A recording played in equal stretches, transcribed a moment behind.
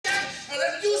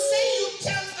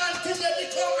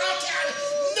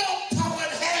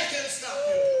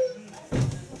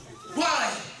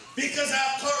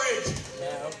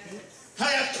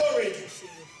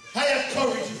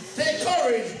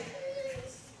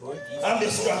I'm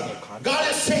distracted. God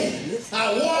is saying,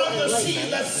 I want to see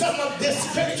that some of this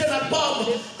scripture above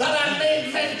that I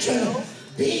may mention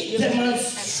be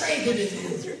demonstrated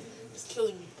in you.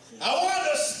 I want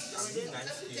us to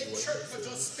take church for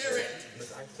your spirit.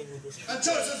 And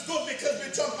church is good because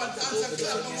we jump and dance and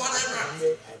clap and whatever.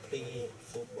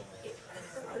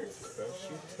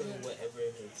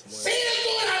 Feeling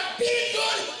good and being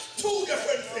good, two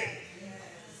different things.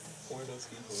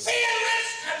 Feeling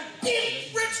rich and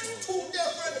being rich, two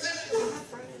different things.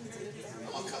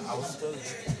 Oh, come on.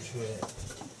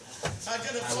 I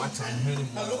get up sometimes.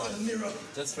 I look in the mirror.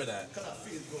 Just for that. Because I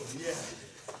feel good.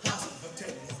 Yeah. House for $10.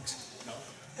 No.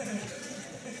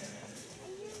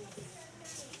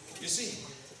 You see,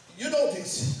 you know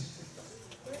this.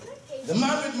 The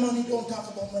man with money don't talk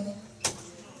about money.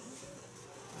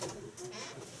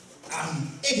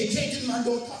 Educated man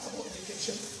don't talk about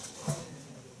education.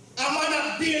 A man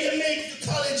that barely made to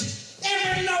college,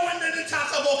 every now and then they talk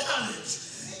about college.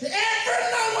 Every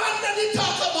now and then they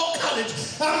talk about college.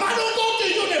 A man don't go to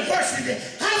university.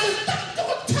 Don't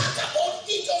talk about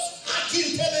he just act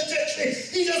intelligently.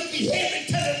 He just behave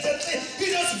intelligently.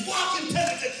 He just walk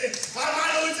intelligently. A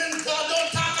man who is in God don't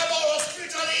talk about how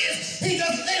spiritual he is. He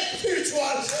just live spiritual,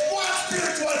 walk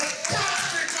spiritual, talk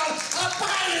spiritual,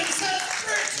 abide himself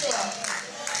spiritual.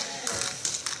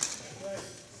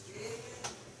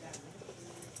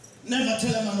 Never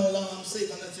tell him how long I'm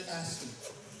saved unless you ask me.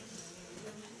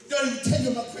 Don't tell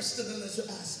him I'm a Christian unless you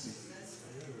ask me.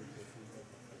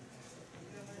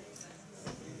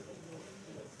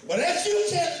 But if you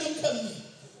can't look at me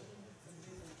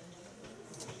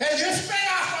and you spend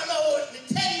half an hour with me,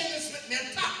 10 minutes with me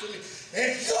and talk to me,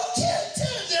 if you can't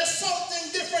tell there's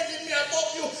something different in me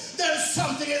above you, then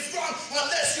something is wrong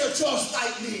unless you're just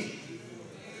like me.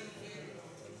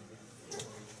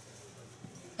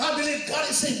 I believe God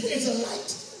is saying, where's the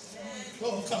light?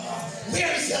 Oh, come on.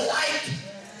 Where is the light?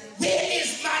 Where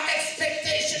is my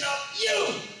expectation of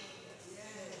you?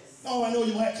 Oh, I know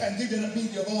you can't give you the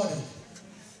media of order.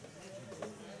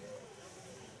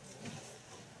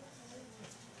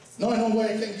 No, I know where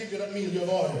I can give you the media of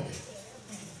order.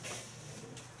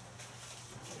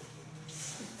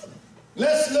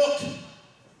 Let's look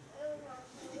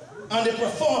on the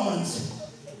performance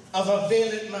of a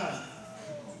veiled man.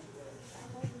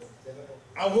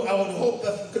 I would hope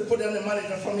that you could put down the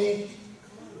monitor for me.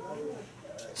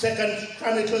 1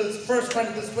 Chronicles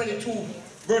 22,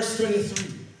 verse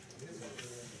 23.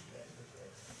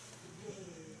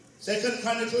 2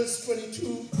 Chronicles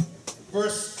 22,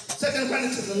 Second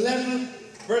Chronicles 11,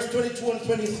 verse 22 and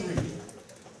 23.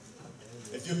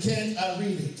 If you can't, I'll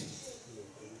read it.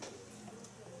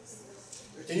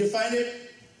 Can you find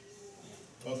it?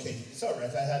 Okay, it's all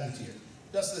right, I have it here.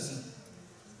 Just listen.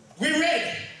 We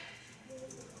read.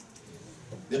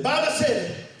 The Bible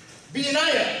said,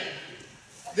 Benaiah,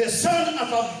 the son of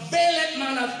a valiant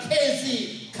man of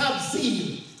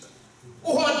Kabzeel,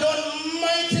 who had done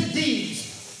mighty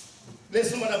deeds.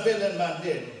 Listen what a valiant man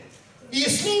did. He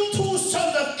slew 2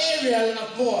 sons of Ariel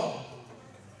of Moab.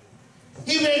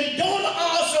 He went down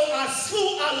also and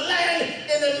slew a lion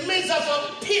in the midst of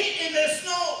a pit in the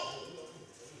snow.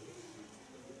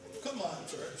 Come on,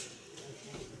 church.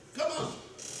 Come on.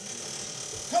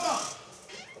 Come on.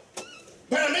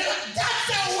 But I mean, that's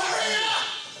a warrior.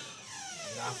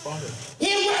 Not funny.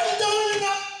 He went down in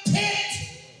a pit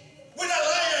with a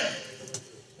lion.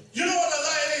 You know what a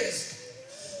lion is?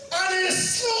 And he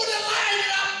slew the lion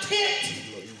in a pit.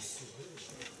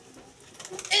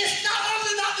 It's not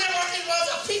only that it was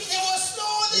a pit, there was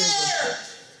snow there.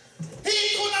 He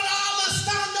could not always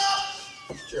stand up.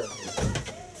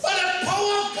 But the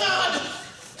power of God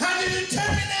and the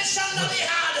determination that he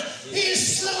had, he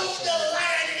slew the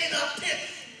lion in a pit.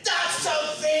 That's a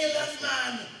valiant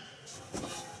man.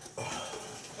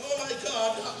 Oh my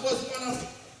God, that was one of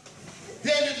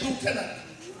David's lieutenant.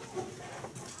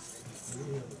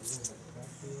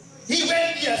 He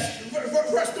went, yes,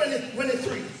 verse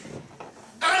 23.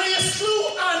 And he slew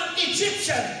an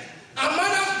Egyptian, a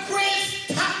man of great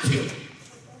stature.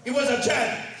 He was a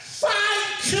giant, 5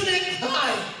 cubits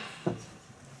high.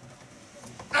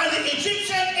 And the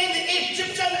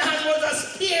Egyptian hand was a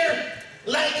spear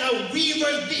like a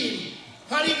weaver's beam.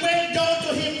 And he went down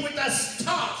to him with a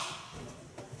staff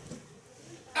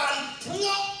and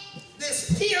plucked the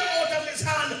spear out of his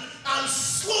hand and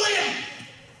slew him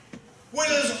with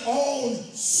his own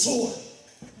sword.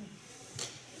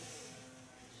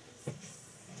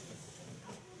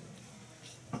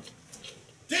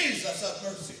 Jesus have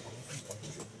mercy.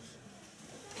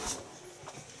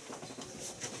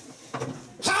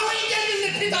 How he get in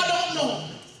the pit, I don't know.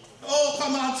 Oh,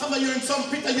 come on, some of you in some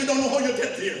pit and you don't know how you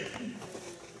get there.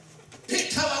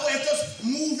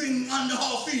 on the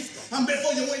hall feet, and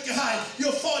before you wake your eye,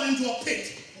 you'll fall into a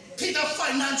pit. Peter's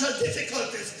financial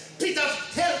difficulties, Peter's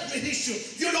health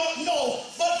issues, you don't know,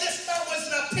 but this man was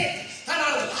in a pit, and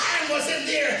a lion was in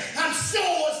there, and so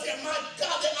was there. My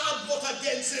God, they outvote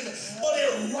against him, but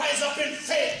they rise up in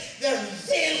faith. The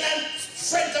valiant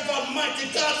strength of Almighty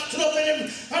God stood up in him,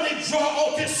 and he draw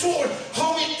out his sword.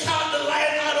 How he caught the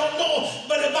lion, I don't know,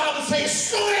 but the Bible says,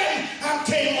 slew him and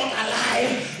came out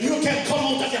alive. You can come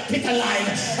out of your pit alive.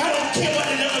 I don't care what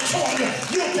the devil told you.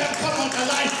 You can come out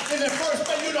alive. In the first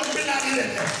place, you don't belong in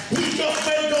it. He just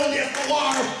went down there for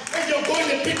war. If you're going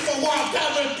to pit for war, God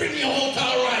will bring you out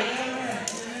all right.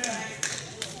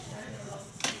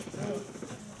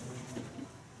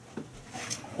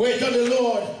 Wait on the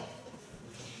Lord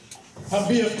and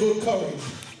be of good courage.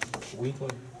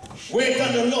 Wait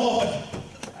on the Lord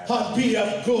and be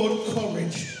of good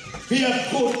courage. Be of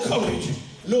good courage.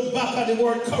 Look back at the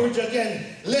word courage again.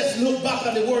 Let's look back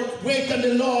at the word wait on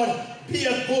the Lord. Be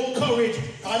of good courage,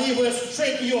 and he will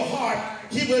strengthen your heart.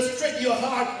 He will strengthen your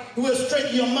heart. He will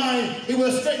strengthen your mind. He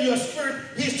will strengthen your spirit.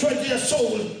 He will strengthen your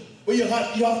soul. But you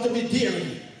have to be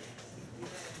daring.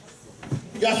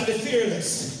 You have to be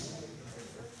fearless.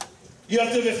 You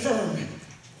have to be firm.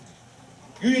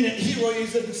 A hero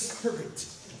is in the spirit.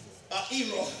 A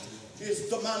hero is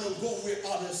the man who goes where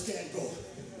others can't go.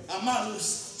 A man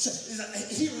who's a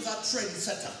hero is a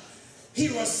trendsetter.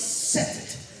 Heroes set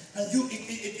it. And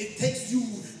it takes you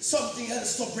something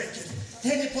else to break it.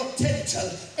 Any potential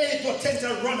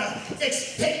runner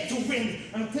expect to win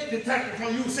and take the title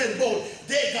from Usain Bolt.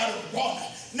 They got to run.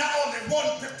 Not only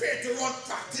run, prepare to run,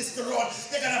 practice to run.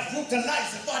 They're going to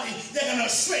brutalize the body. They're going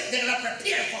to sweat. They're going to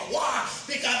prepare for war.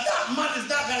 Because that man is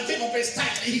not going to give up his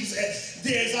title easy.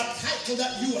 There's a title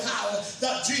that you have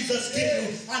that Jesus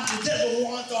gave you, and the devil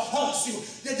wants to house you.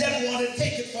 The devil wants to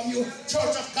take it from you.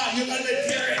 Church of God, you're going to be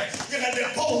daring. You're going to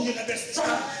be bold. You're going to be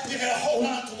strong. You're going to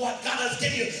hold on to what God has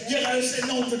given you. You're going to say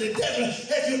no to the devil.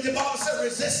 If the Bible says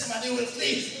resist him and he will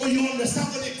flee. But you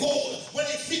understand when they go, when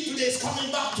they flee today, is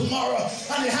coming back tomorrow.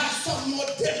 And they have some more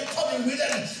devil coming with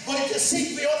them. But if you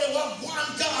see, we only want one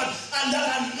God, and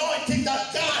that anointing that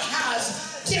God has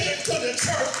given to the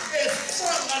church is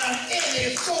stronger than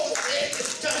any soul in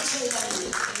this country.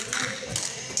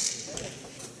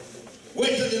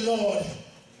 Wait till the Lord.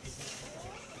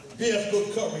 Be of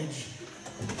good courage.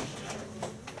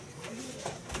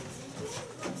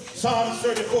 Psalm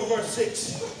 34 verse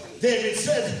 6. David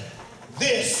said,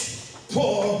 this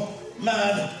poor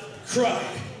man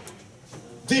cried.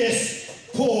 This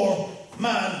poor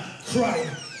man cried.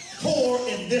 Poor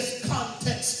in this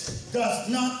context does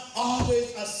not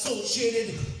always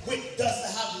associated with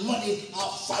doesn't have money or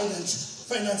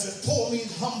finances. Poor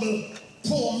means humble.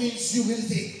 Poor means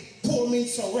humility. Poor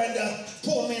means surrender.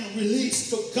 Poor means release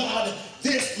to God.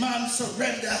 This man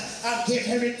surrendered and gave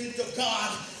everything to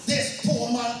God. This poor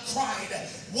man cried.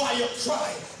 Why you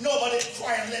cry? Nobody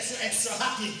cry unless you're extra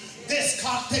happy. This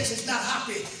context is not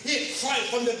happy. He cried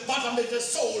from the bottom of his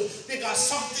soul because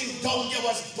something down there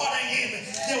was bothering him.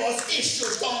 There was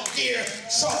issues down there,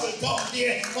 trouble down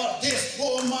there. But this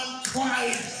poor man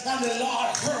cried, and the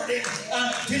Lord heard him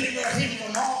and delivered him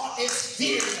from all his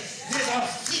fears. There's a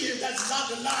fear that's not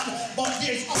the land, but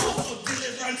there's also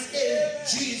deliverance in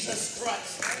Jesus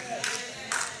Christ.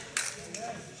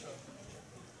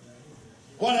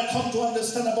 What I come to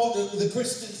understand about the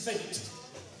Christian faith,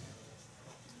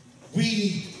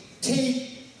 we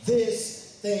take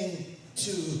this thing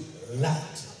to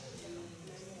light.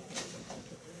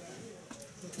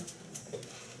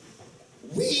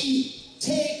 We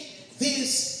take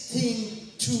this thing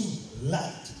to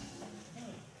light.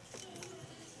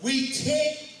 We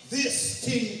take this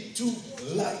thing to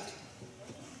light.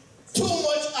 Too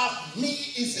much of me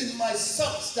is in my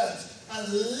substance, and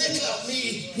little of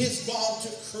me is gone to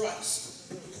Christ.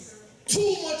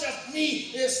 Too much of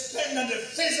me is spent on the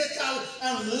physical,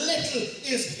 and little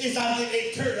is on the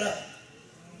eternal.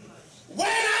 When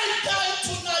I die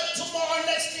tonight, tomorrow,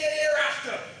 next year,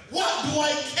 hereafter, what do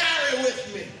I carry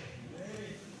with me?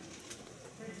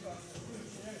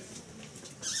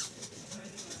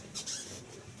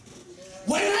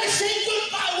 When I say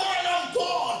goodbye, word I'm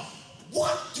gone,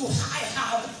 what do I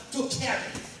have to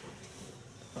carry?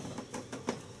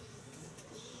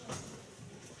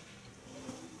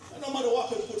 No matter what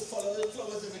we put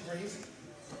flowers in the grave.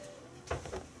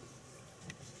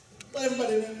 But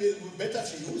everybody will better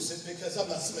to use it because I'm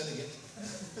not smelling it.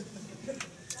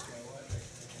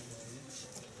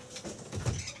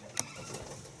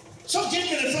 So give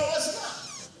me the flowers now.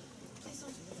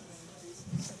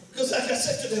 Because like I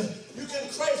said to them, you can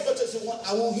cry as much as you want,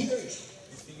 I won't hear you.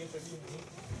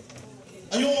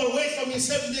 And you want to wait for me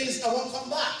 7 days, I won't come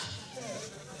back.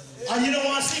 And you don't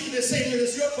want to sleep in the same room,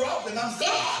 it's your problem. I'm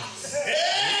God.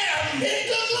 Hey, I'm in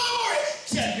the glory.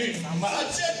 Can you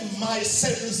imagine my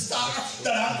 7-star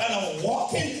that I'm going to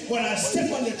walk in when I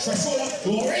step on the threshold of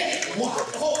glory? What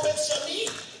hope it shall be?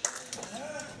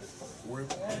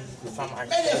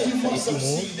 Many of you must have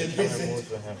seen the visit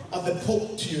of the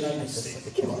Pope to the United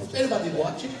States. Come on. Anybody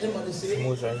watch it? Anybody see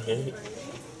it?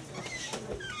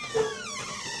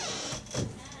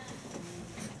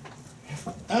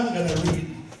 I'm going to read,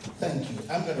 thank you,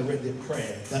 I'm going to read the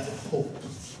prayer that the Pope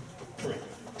prayed.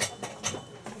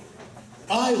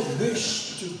 I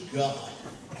wish to God,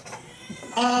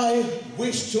 I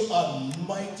wish to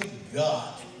Almighty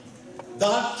God,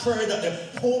 that prayer that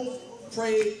the Pope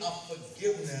prayed of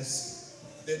forgiveness,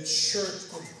 the church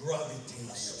could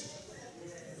gravitate to.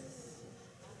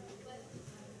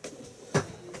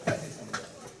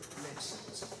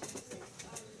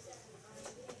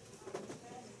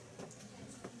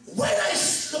 When I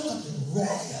look at the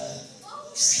royal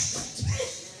treatment,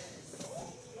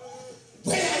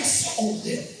 when I saw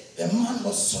the man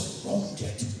was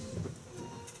surrounded,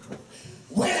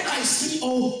 when I see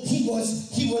he was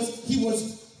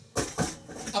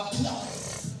applauded,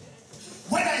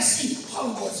 when I see how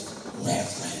he was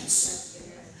reverenced,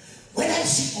 when I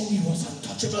see how he was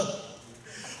untouchable,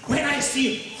 when I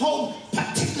see how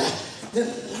particular they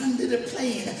landed the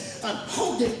plane and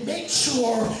how they made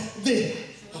sure the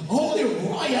Holy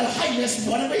Royal Highness,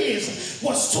 whatever it is,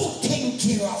 was so taken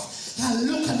care of. I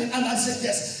look at it and I said,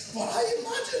 yes, but I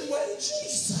imagine when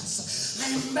Jesus,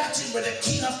 I imagine when the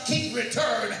King of Kings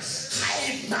return,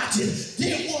 I imagine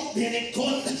there won't be any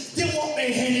gun, there won't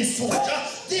be any soldier,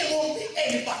 there won't be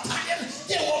any battalion,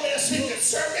 there won't be a secret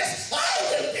service. I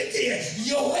will be there,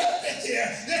 you will be there,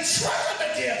 the tribe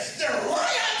will be there, the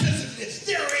royalties will be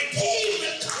there, the redeemed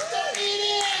will come to meet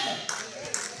him.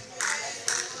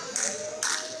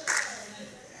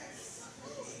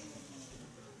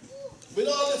 With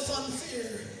all the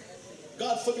fanfare,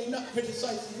 God forbid, not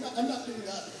criticizing, I'm not doing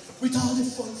that. With all the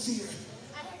fanfare,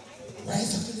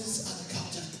 rise up to this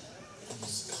helicopter.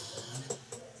 He's gone.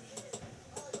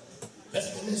 That's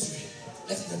the misery.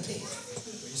 That's the pain.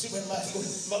 You see when my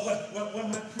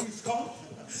priest come?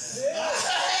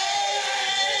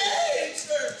 Hey,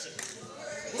 church.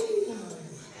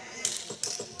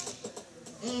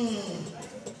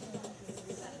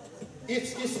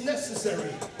 It's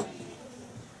necessary.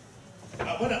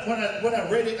 When I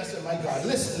read it, I said, my God,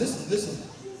 listen.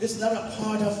 It's not a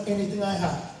part of anything I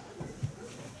have.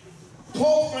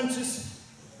 Pope Francis'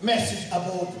 message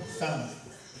about family.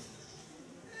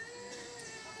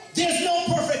 There's no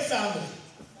perfect family.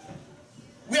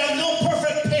 We have no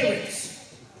perfect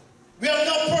parents. We have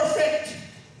no perfect.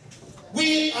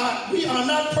 We are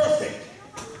not perfect.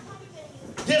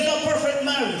 There's no perfect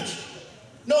marriage.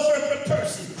 No perfect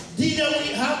person. Neither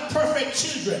we have perfect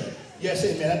children. Yes,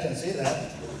 amen, I can say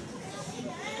that.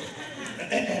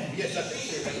 Yes, I can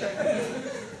say that.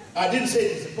 I didn't say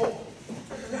this before.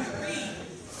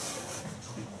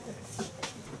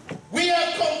 We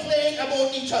have complained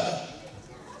about each other.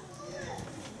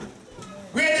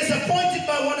 We are disappointed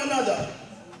by one another.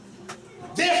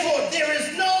 Therefore, there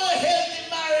is no healthy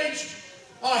marriage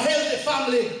or healthy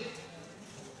family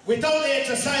without the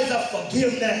exercise of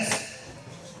forgiveness.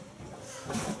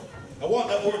 I want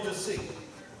that word to sing.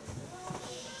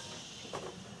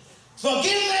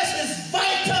 Forgiveness is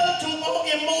vital to our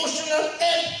emotional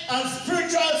health and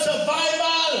spiritual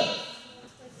survival.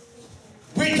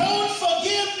 Without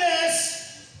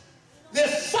forgiveness, the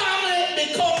family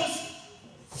becomes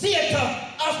theater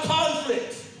of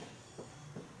conflict.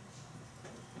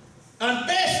 And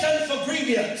based on for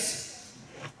grievance.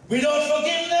 Without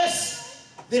forgiveness,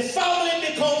 the family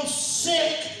becomes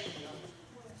sick.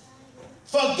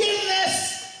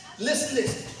 Forgiveness, listen to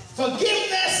this.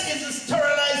 Forgiveness is the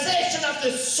sterilization of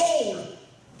the soul.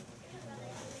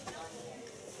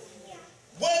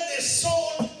 When the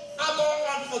soul about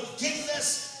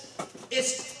unforgiveness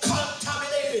is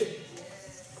contaminated,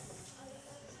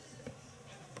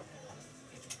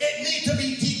 it needs to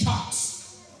be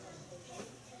detoxed.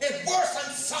 It's worse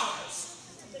than SARS.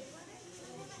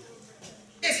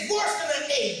 It's worse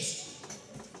than AIDS.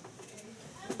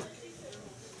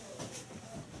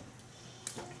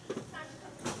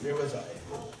 Where was I?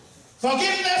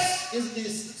 Forgiveness is the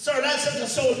sterilization of the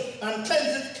soul and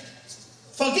cleansing.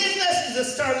 Forgiveness is the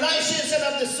sterilization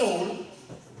of the soul,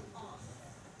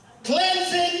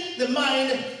 cleansing the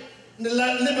mind, and the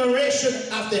liberation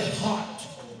of the heart.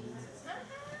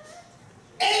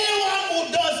 Anyone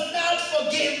who does not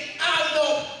forgive has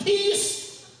no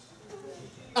peace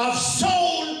of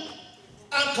soul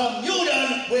and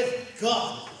communion with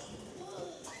God.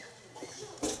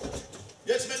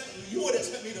 Yes, You would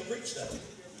expect me to preach that.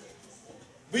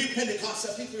 We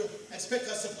Pentecostal people expect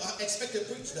to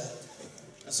preach that.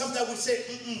 And sometimes we say,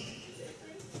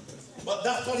 but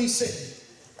that's what he said.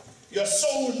 Your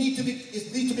soul needs to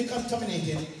be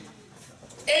contaminated.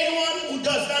 Anyone who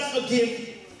does not forgive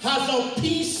has no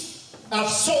peace of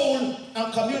soul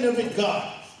and communion with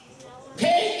God.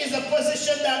 Pain is a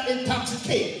position that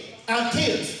intoxicates and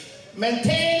kills.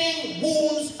 Maintaining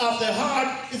wounds of the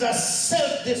heart is a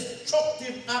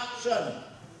self-destructive action.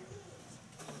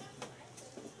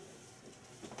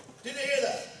 Did you hear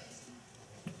that?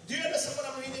 Do you understand what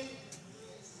I'm reading?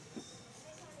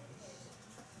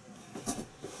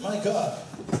 My God.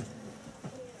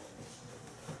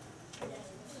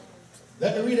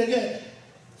 Let me read again.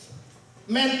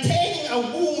 Maintaining a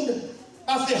wound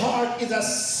of the heart is a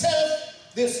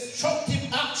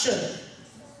self-destructive action.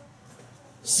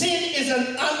 Sin is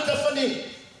an antiphony.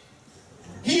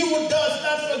 He who does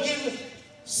not forgive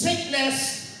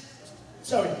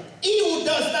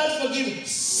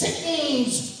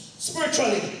sickens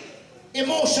spiritually,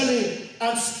 emotionally,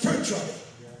 and spiritually.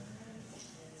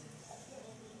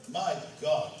 My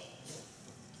God.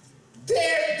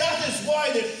 That is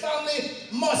why the family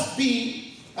must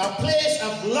be a place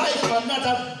of life and not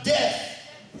of death.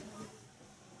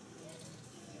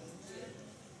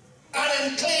 An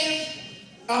enclave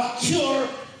of cure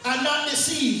and not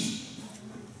deceive.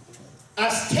 A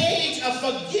stage of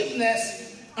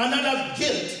forgiveness and not of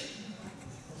guilt.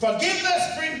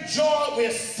 Forgiveness brings joy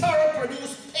where sorrow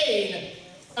produces pain,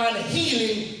 and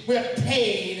healing where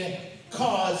pain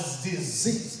causes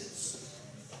diseases.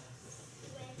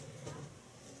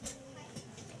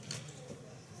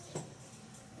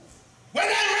 When I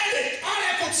read it, all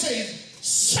I could say is,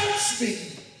 search me,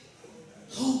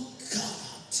 oh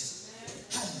God,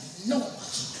 and know my heart.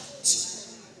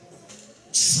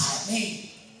 Try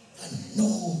me and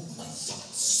know my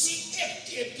thoughts. See if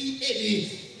there be any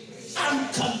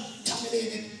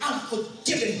uncontaminated,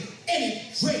 unforgiving, any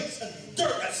dregs and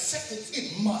dirt that settles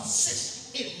in my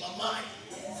system, in my mind.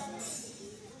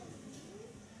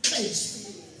 Cleanse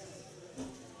me.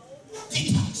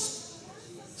 Detox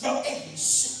me from every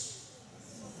sin.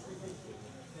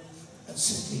 And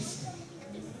set me free.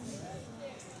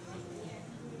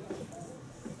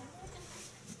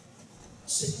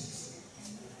 Set me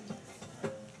free.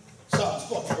 Psalms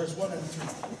 40, verse 1 and 3.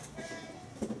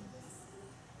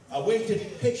 I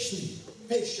waited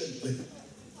patiently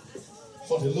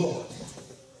for the Lord,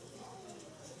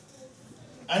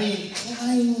 and he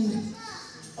inclined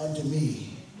unto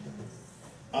me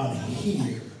and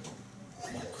hear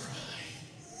my cry.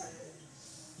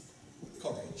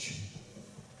 Courage.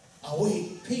 I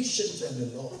wait patiently on the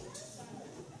Lord.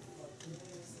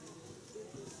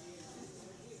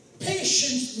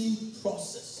 Patience means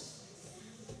process.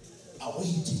 I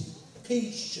waited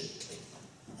patiently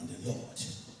on the Lord.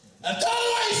 And though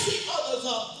I see others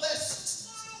are blessed,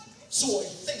 so I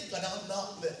think that I'm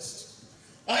not blessed.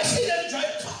 I see them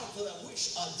drive cars that I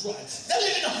wish I'd drive. They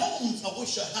live in homes I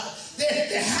wish I had.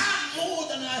 They have more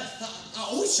than I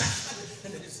wish I had.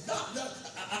 And it's not that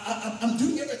I'm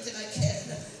doing everything I can.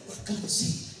 But God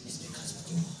see, it's because what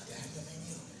you are, they have them in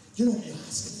you. You know what you're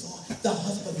asking for? The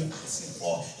husband you're asking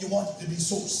for. You want him to be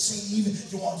so saved.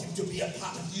 You want him to be a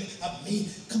part of you, of me.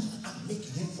 Come on, I'm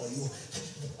making him for you.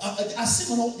 I see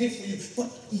one out there for you, but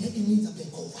he needs a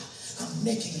big over. I'm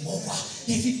making him over.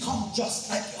 If he comes just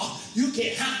like you are, you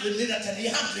can't handle it, and he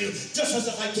handle you. Just as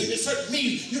if I give you a certain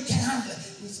meal, you can't handle it.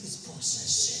 It's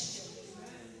processing.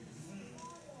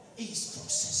 He's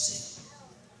processing.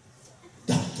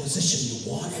 That position you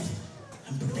wanted,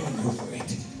 I'm preparing you for it.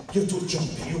 You're too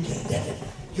jumpy, you can't get it.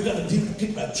 You gotta deal with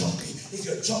people that jumpy. If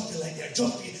you're jumpy like they're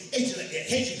jumpy, aging like they're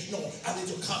aging, no, I need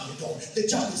to calm you down. The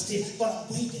job is there, but I'm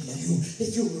waiting on you.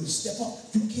 If you will step up,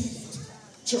 you get it.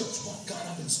 Church, what God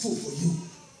have in store for you.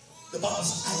 The Bible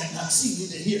says, I have not seen,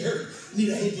 neither he heard,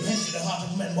 neither had the hands in the heart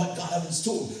of man what God have in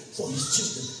store for his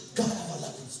children. God have a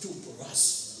lot in store for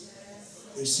us.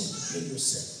 You seem to blame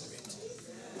yourself for it.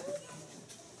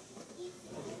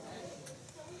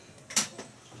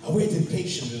 I waited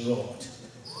patiently, Lord.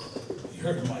 He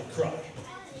heard my cry.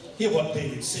 Hear what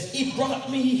David said. He brought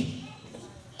me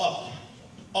up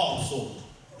also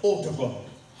out of a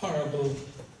horrible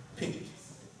pit.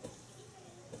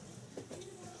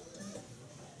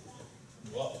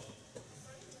 Wow.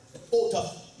 Out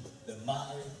of the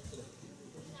miry clay.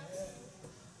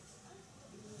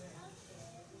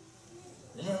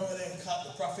 Remember when they caught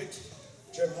the prophet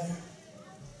Jeremiah?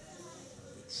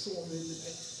 They threw him in the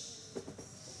pit.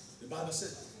 The Bible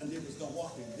said, and they was not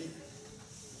walking deep.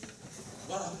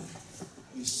 What happened?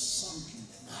 He sunk in the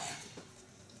mire.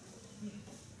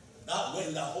 That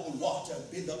when the whole water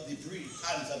build up debris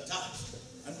times and times.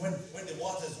 And when the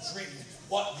waters drain,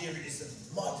 what there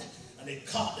is mud. And they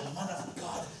caught the man of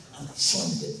God and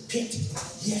thrown in the pit.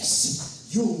 Yes,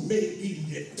 you may be in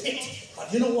the pit.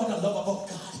 But you know what I love about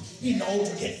God? He knows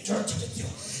to get dirty with you.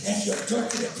 If you're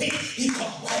dirty with him, he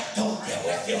come right down there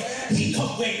with you. He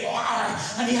come where you are.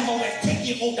 And he have a way to take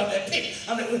you out of the pit.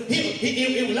 And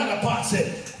he will let a part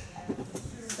say,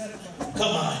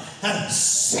 come on, and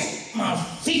set my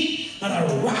feet on a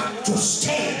rock to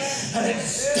stay and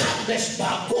establish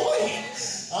my going.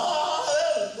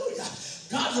 Hallelujah.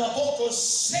 God's about to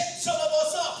set some of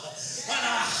us up on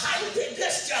a high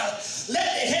pedestal. Let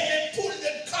the heaven pull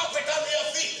the carpet on their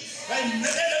feet and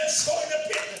let them throw in the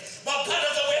pit. But God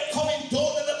is away coming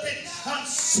down in the pit and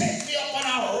set me up on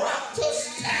a rock to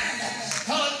stand.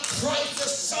 On Christ the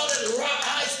solid rock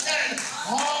I stand.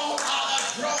 All other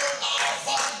ground are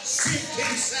but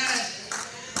sinking sand.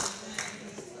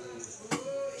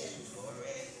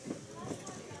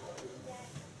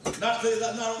 Not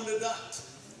only that.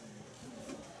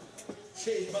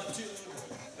 Change my tune.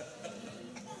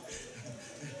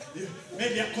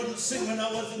 Maybe I couldn't sing when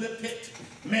I was in the pit.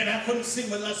 Maybe I couldn't sing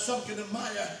when I was sunk in the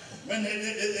mire. When they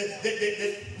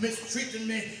mistreated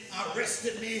me,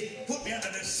 arrested me, put me under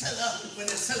the cellar. When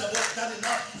the cellar was not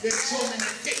enough, they threw me in the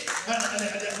pit.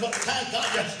 But thank God,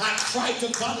 I cried to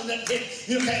God in the pit.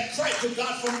 You can cry to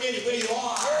God from anywhere you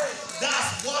are.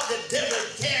 That's what the devil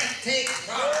can't take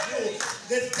from you.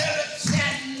 The devil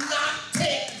cannot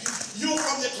take you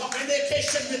from the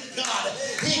communication with God.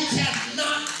 He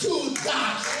cannot do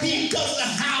that. He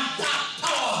doesn't have that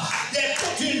power. They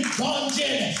put in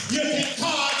dungeon. You can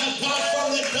call to God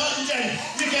from the dungeon.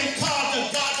 You can call to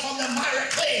God from the miry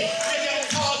clay. You can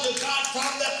call to God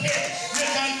from the pit. You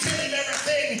can tell him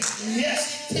everything.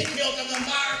 Yes, he take me out of the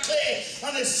miry clay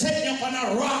and he set me up on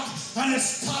a rock and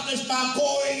established my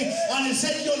going. And he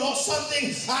said, you know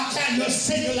something? I can't just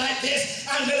sing you like this.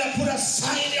 I'm going to put a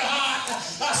sign in your heart.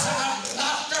 A song of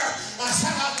laughter. A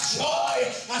song of joy.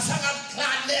 A song of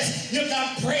gladness. You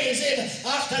can praise him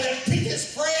after the pit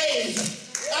is praise.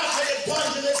 After the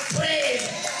dungeon is praise.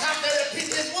 After the pit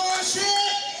is worship.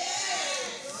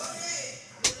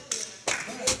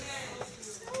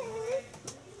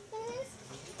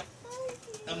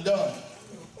 I'm done.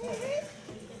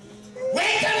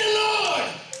 Wait on the Lord.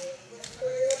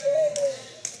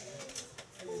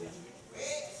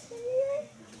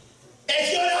 If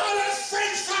you're an honest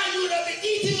French fry, you would have been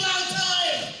eating a long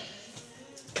time.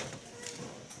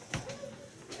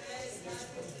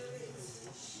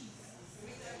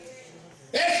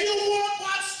 If you want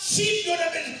what's cheap, you would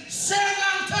have been served a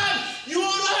long time. You would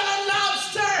have a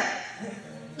lobster.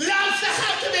 Lobster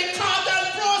have to be caught and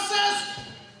processed.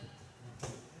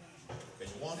 You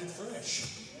want it fresh.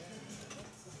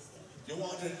 You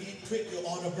want to eat quick, you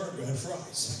order burger and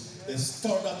fries. They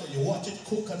start up and you watch it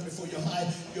cook, and before you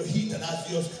hide, you heat, and as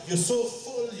you're so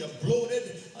full, you're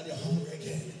bloated, and you're hungry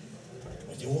again.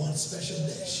 But you want special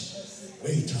dish.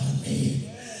 Wait on me.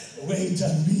 Wait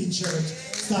on me, church.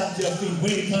 Stand your feet.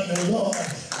 Wait on the Lord.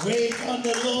 Wait on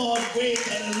the Lord. Wait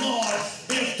on the Lord.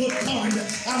 There's good courage.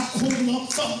 I'm cooking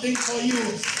up something for you.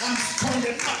 I'm stirring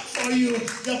it up for you.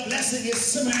 The blessing is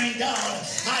simmering down.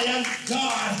 I am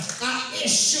God. I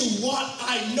issue what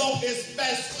I know is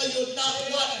best for you, not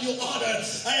what you order.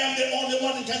 I am the only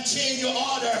one who can change your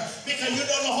order because you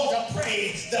don't know how to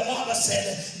pray. The Bible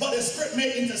said, but the Spirit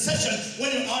made intercession.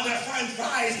 When you order french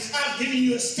fries, I'm giving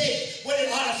you a steak. When you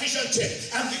order fish and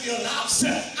chips, I'm giving you a lobster.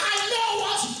 I know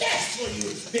what's best for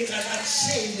you because I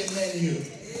changed the menu.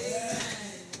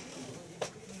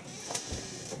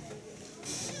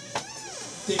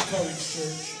 Take courage,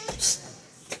 church.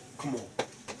 Come on.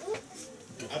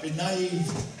 I've been naive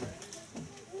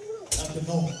not to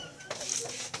know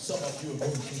some of you are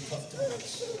going through tough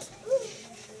times.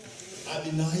 I've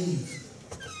been naive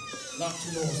not to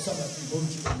know some of you are going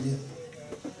through the mill.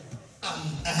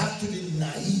 I have to be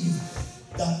naive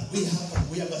that we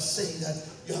have a saying that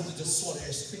you have to just swallow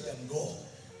your spit and go.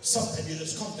 Sometimes you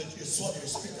just come to you swallow your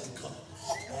spit and come.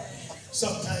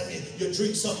 Sometimes you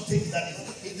drink something that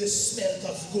it just smells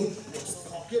as good. Just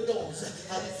cock your nose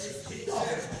and spit it out.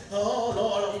 Oh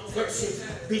Lord, I'm cursing.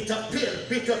 Bitter pill,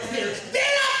 bitter pill,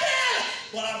 bitter pill!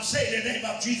 But I'm saying in the name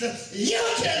of Jesus, you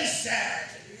can stand.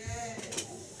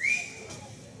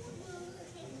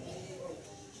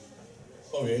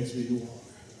 Oh, yes, where you are.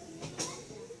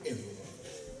 Everywhere.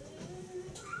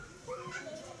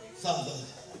 Father,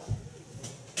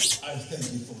 I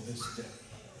thank you for this day.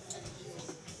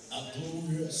 A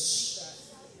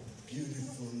glorious,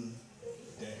 beautiful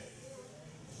day.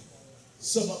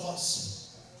 Some of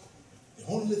us, the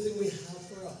only thing we have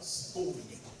for us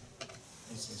going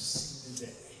is we see.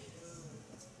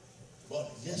 But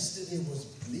yesterday was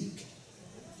bleak,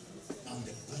 and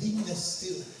the bleakness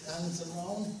still hangs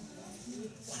around.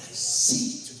 But I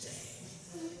see today,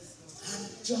 and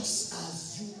just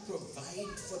as you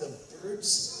provide for the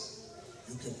birds,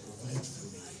 you can provide for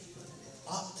me.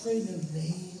 I pray in the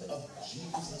name of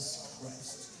Jesus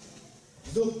Christ.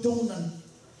 Look down on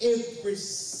every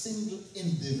single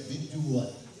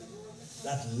individual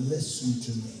that listened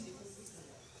to me.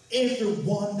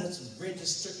 Everyone that's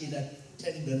registered in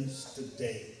attendance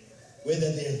today,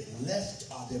 whether they've left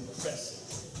or they're present.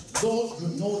 Lord, you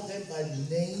know them by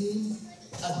name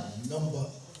and number.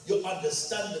 You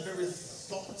understand the very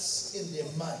thoughts in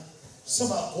their mind.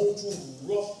 Some are going through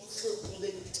rough,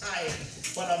 crippling time,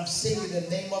 but I'm saying in the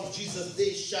name of Jesus,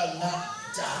 they shall not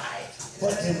die,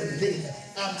 but they will live.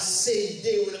 I'm saying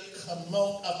they will come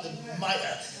out of the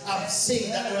mire. I'm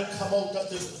saying that will come out of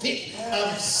the pit.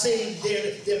 I'm saying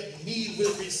their meat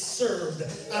will be served.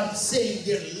 I'm saying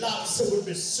their lobster will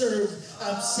be served.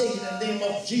 I'm saying in the name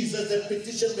of Jesus that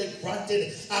petition will be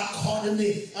granted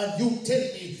accordingly. And you tell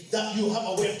me that you have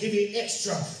a way of giving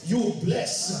extra. You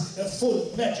bless a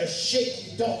full measure,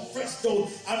 shake it down, press down,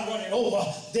 and run it over.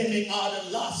 They may add a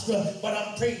lobster, but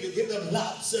I'm praying you give them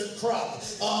lobster and crab.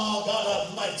 Oh God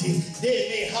Almighty, they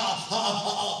may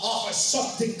offer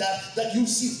something that you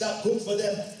see that good for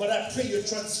them, but I pray you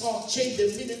transform, change the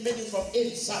menu from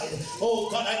inside. Oh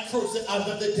God, I curse it out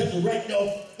of the devil right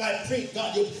now. I pray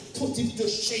God you put him to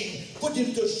shame, put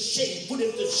him to shame, put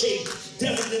him to shame.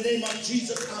 Devil, in the name of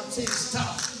Jesus, I'm saying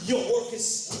stop. Your work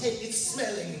is it's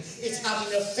smelling, it's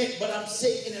having an effect, but I'm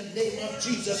saying in the name of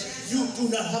Jesus, you do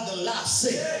not have the last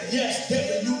say. Yes,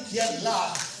 devil, you can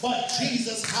lie, but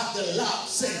Jesus have the last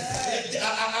say.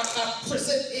 I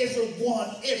present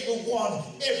everyone in the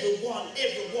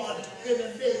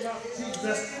name of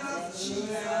Jesus.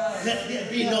 Let there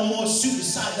be no more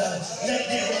suicidal. Let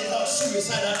there be no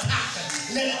suicidal attack.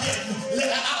 Let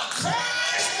our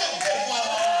curse the devil.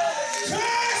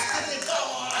 Curse the devil.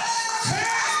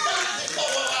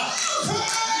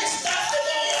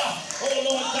 Oh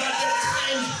Lord God, there are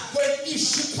times when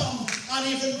issue come and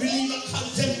even believer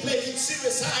contemplating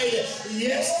suicide.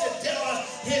 Yes, the devil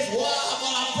is wild,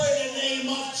 but I pray in the name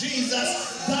of Jesus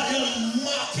that you'll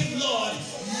mark him, Lord.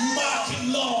 Mark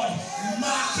him, Lord.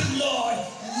 Mark him, Lord.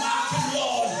 Mark him,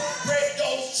 Lord. Break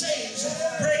those chains.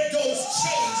 Break those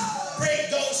chains. Break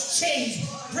those chains.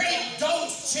 Break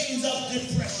those chains of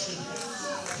depression.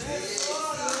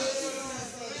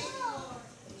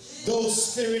 Those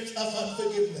spirits of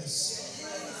unforgiveness.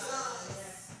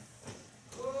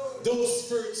 Those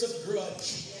spirits of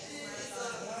grudge.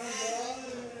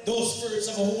 Those spirits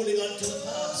of holding on to the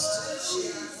past.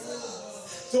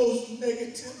 Those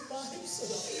negative vibes.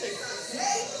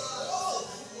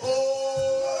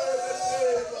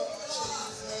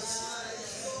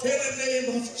 In the name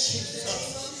of Jesus.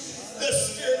 The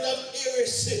spirit of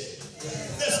heresy.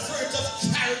 The spirit of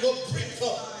cargo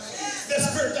breakup. The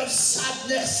spirit of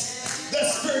sadness, the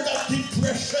spirit of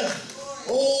depression.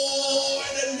 Oh,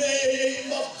 in the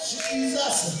name of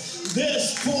Jesus,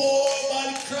 this poor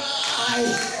man cry,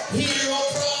 hear a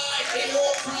cry, hear a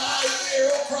cry, hear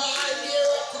a cry, hear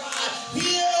a cry,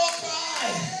 hear a cry,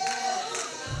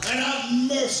 and have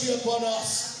mercy upon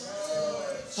us,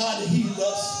 and heal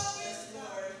us.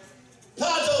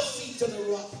 Plant our feet on the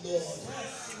rock, Lord.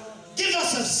 Give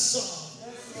us a song.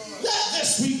 Let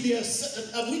this week be a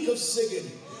week of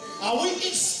singing. Are we,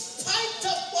 in spite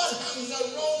of what hangs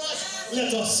around us,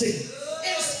 let us sing.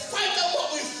 In spite of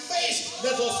what we face,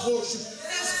 let us worship.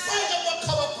 In spite of what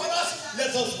comes upon us,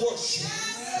 let us worship.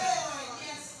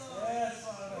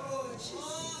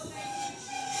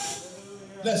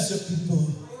 Bless your people.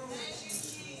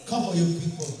 Cover your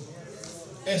people.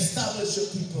 Establish your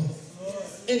people.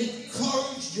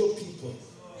 Encourage your people.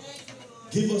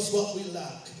 Give us what we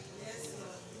lack,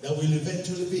 that we'll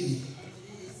eventually be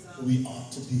who we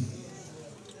ought to be.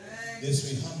 This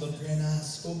we humble pray and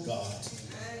ask, oh God,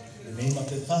 in the name of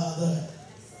the Father,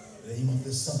 in the name of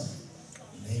the Son,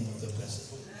 in the name of the Blessed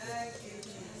Holy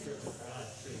Spirit.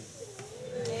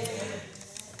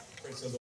 Praise the Lord.